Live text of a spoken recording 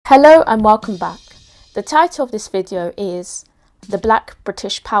Hello and welcome back. The title of this video is The Black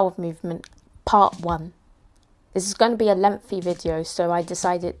British Power Movement Part 1. This is going to be a lengthy video, so I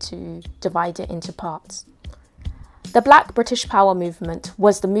decided to divide it into parts. The Black British Power Movement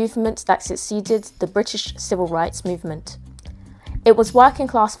was the movement that succeeded the British Civil Rights Movement. It was working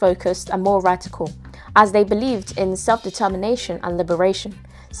class focused and more radical, as they believed in self-determination and liberation,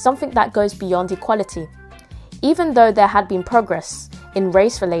 something that goes beyond equality. Even though there had been progress in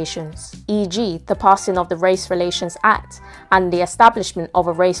race relations, e.g. the passing of the Race Relations Act and the establishment of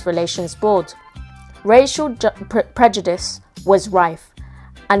a Race Relations Board, racial prejudice was rife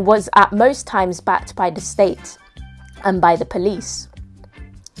and was at most times backed by the state and by the police.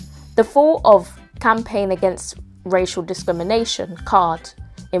 The fall of Campaign Against Racial Discrimination card,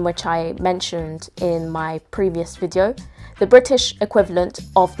 in which I mentioned in my previous video, the British equivalent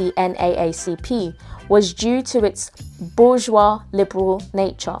of the NAACP, was due to its bourgeois liberal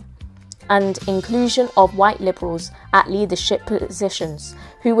nature and inclusion of white liberals at leadership positions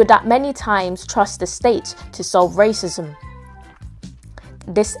who would at many times trust the state to solve racism.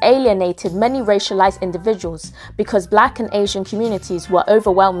 This alienated many racialized individuals because Black and Asian communities were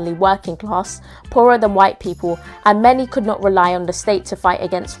overwhelmingly working class, poorer than white people, and many could not rely on the state to fight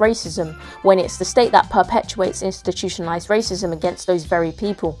against racism when it's the state that perpetuates institutionalized racism against those very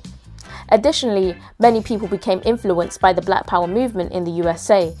people. Additionally, many people became influenced by the Black Power movement in the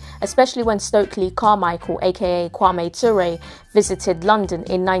USA, especially when Stokely Carmichael, aka Kwame Ture, visited London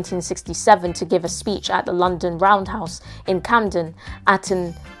in 1967 to give a speech at the London Roundhouse in Camden at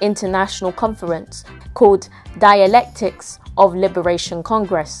an international conference called Dialectics of Liberation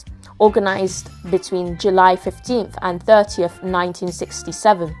Congress, organised between July 15th and 30th,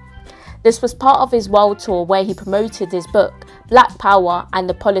 1967. This was part of his world tour where he promoted his book, Black Power and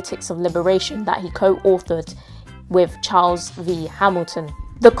the Politics of Liberation, that he co-authored with Charles V. Hamilton.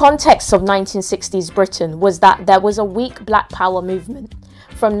 The context of 1960s Britain was that there was a weak Black Power movement.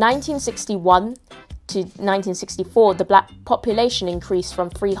 From 1961 to 1964, the Black population increased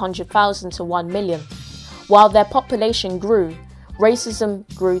from 300,000 to 1 million. While their population grew,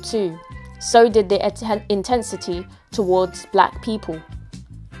 racism grew too. So did the intensity towards Black people.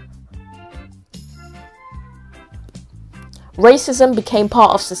 Racism became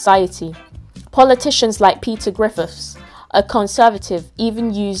part of society. Politicians like Peter Griffiths, a conservative,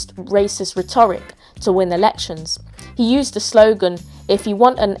 even used racist rhetoric to win elections. He used the slogan, "If you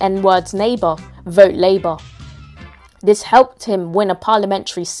want an N-word's neighbour, vote Labour." This helped him win a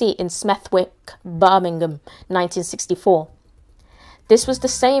parliamentary seat in Smethwick, Birmingham, 1964. This was the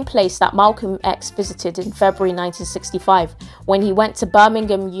same place that Malcolm X visited in February 1965 when he went to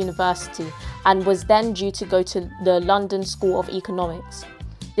Birmingham University and was then due to go to the London School of Economics.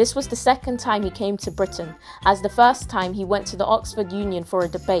 This was the second time he came to Britain, as the first time he went to the Oxford Union for a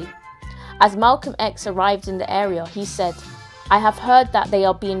debate. As Malcolm X arrived in the area, he said, "I have heard that they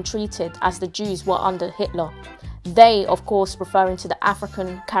are being treated as the Jews were under Hitler." They, of course, referring to the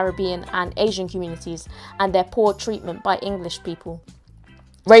African, Caribbean and Asian communities and their poor treatment by English people.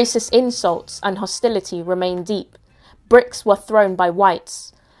 Racist insults and hostility remained deep. Bricks were thrown by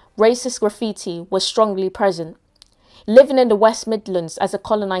whites. Racist graffiti was strongly present. Living in the West Midlands as a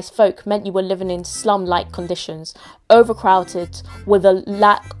colonised folk meant you were living in slum-like conditions, overcrowded with a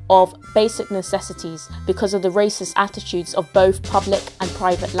lack of basic necessities because of the racist attitudes of both public and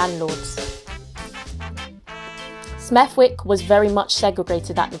private landlords. Smethwick was very much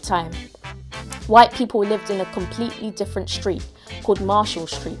segregated at the time. White people lived in a completely different street called Marshall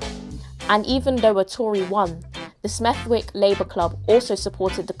Street, and even though a Tory won, the Smethwick Labour Club also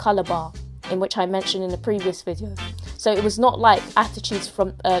supported the colour bar, in which I mentioned in the previous video. So it was not like attitudes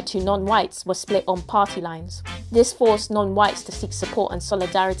to non-whites were split on party lines. This forced non-whites to seek support and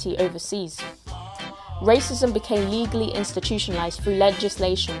solidarity overseas. Racism became legally institutionalised through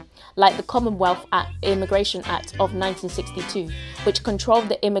legislation like the Commonwealth Immigration Act of 1962, which controlled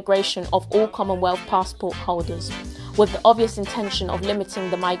the immigration of all Commonwealth passport holders, with the obvious intention of limiting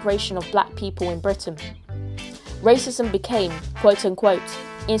the migration of Black people in Britain. Racism became, quote-unquote,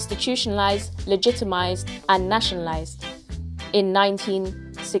 institutionalised, legitimised and nationalised in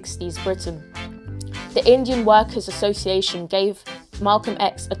 1960s Britain. The Indian Workers' Association gave Malcolm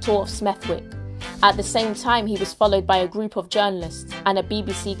X a tour of Smethwick. At the same time, he was followed by a group of journalists and a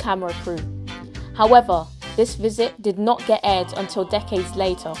BBC camera crew. However, this visit did not get aired until decades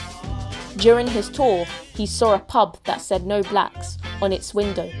later. During his tour, he saw a pub that said "No Blacks" on its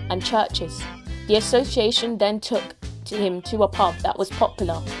window and churches. The association then took him to a pub that was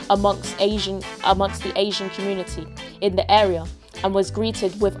popular amongst the Asian community in the area and was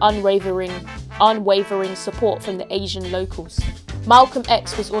greeted with unwavering support from the Asian locals. Malcolm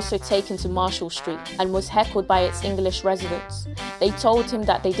X was also taken to Marshall Street and was heckled by its English residents. They told him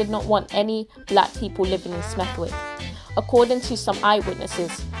that they did not want any black people living in Smethwick. According to some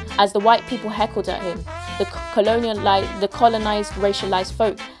eyewitnesses, as the white people heckled at him, the colonized racialized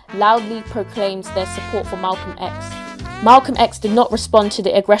folk loudly proclaimed their support for Malcolm X. Malcolm X did not respond to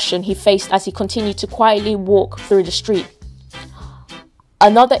the aggression he faced as he continued to quietly walk through the street.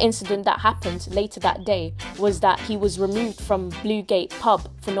 Another incident that happened later that day was that he was removed from Blue Gate pub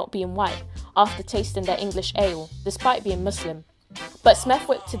for not being white after tasting their English ale, despite being Muslim. But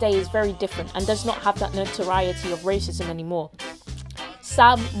Smethwick today is very different and does not have that notoriety of racism anymore.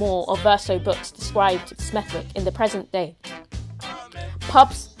 Sam Moore of Verso Books described Smethwick in the present day.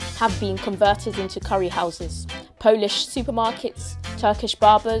 Pubs have been converted into curry houses. Polish supermarkets, Turkish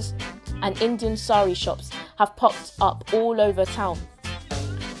barbers, and Indian sari shops have popped up all over town.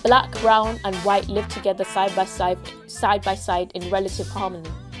 Black, brown and white live together side by side in relative harmony.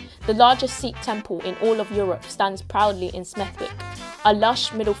 The largest Sikh temple in all of Europe stands proudly in Smethwick, a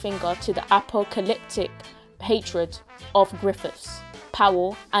lush middle finger to the apocalyptic hatred of Griffiths,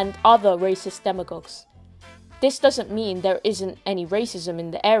 Powell and other racist demagogues. This doesn't mean there isn't any racism in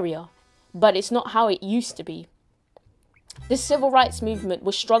the area, but it's not how it used to be. The civil rights movement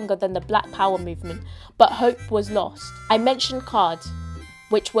was stronger than the Black Power movement, but hope was lost. I mentioned CARD,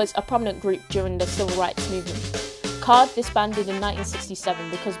 which was a prominent group during the civil rights movement. CARD disbanded in 1967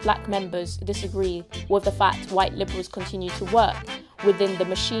 because black members disagree with the fact white liberals continue to work within the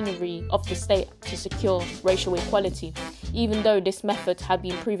machinery of the state to secure racial equality, even though this method had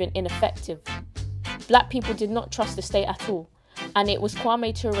been proven ineffective. Black people did not trust the state at all, and it was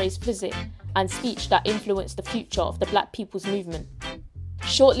Kwame Ture's visit and speech that influenced the future of the Black People's Movement.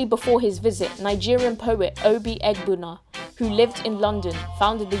 Shortly before his visit, Nigerian poet Obi Egbuna, who lived in London,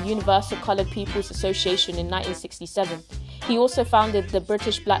 founded the Universal Coloured People's Association in 1967. He also founded the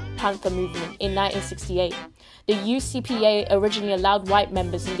British Black Panther movement in 1968. The UCPA originally allowed white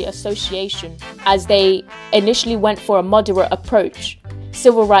members in the association as they initially went for a moderate approach,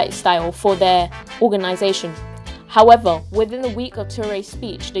 civil rights style, for their organisation. However, within a week of Ture's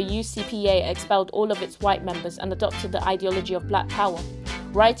speech, the UCPA expelled all of its white members and adopted the ideology of Black Power.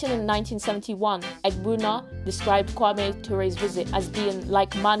 Writing in 1971, Egbuna described Kwame Ture's visit as being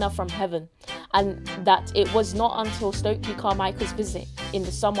like manna from heaven, and that it was not until Stokely Carmichael's visit in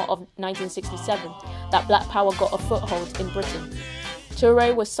the summer of 1967 that Black Power got a foothold in Britain.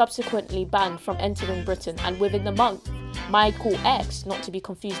 Ture was subsequently banned from entering Britain, and within the month, Michael X, not to be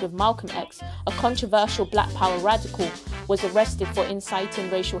confused with Malcolm X, a controversial Black Power radical, was arrested for inciting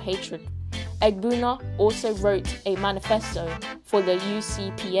racial hatred. Egbuna also wrote a manifesto for the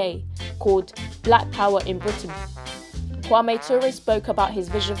UCPA called Black Power in Britain. Kwame Ture spoke about his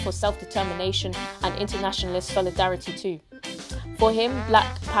vision for self-determination and internationalist solidarity too. For him,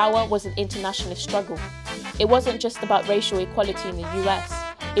 Black Power was an internationalist struggle. It wasn't just about racial equality in the US,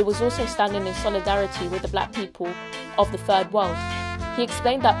 it was also standing in solidarity with the Black people of the Third World. He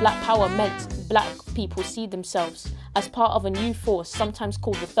explained that Black Power meant Black people see themselves as part of a new force, sometimes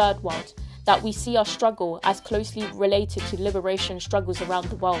called the Third World, that we see our struggle as closely related to liberation struggles around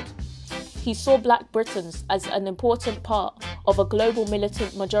the world. He saw Black Britons as an important part of a global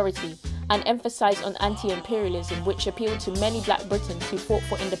militant majority and emphasised on anti-imperialism, which appealed to many Black Britons who fought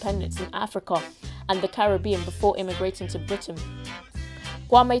for independence in Africa and the Caribbean before immigrating to Britain.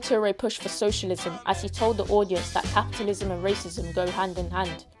 Kwame Ture pushed for socialism as he told the audience that capitalism and racism go hand in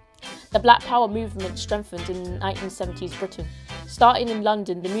hand. The Black Power movement strengthened in the 1970s Britain. Starting in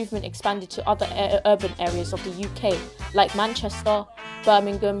London, the movement expanded to other urban areas of the UK, like Manchester,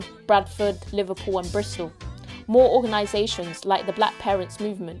 Birmingham, Bradford, Liverpool and Bristol. More organisations like the Black Parents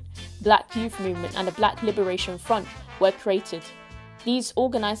Movement, Black Youth Movement and the Black Liberation Front were created. These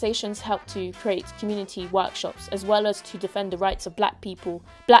organisations helped to create community workshops as well as to defend the rights of Black people,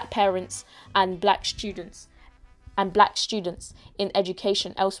 Black parents and Black students in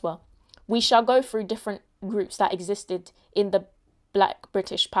education elsewhere. We shall go through different groups that existed in the Black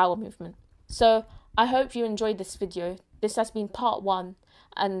British Power movement. So I hope you enjoyed this video. This has been part 1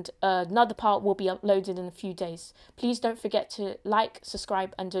 and another part will be uploaded in a few days. Please don't forget to like,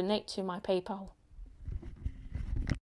 subscribe and donate to my PayPal.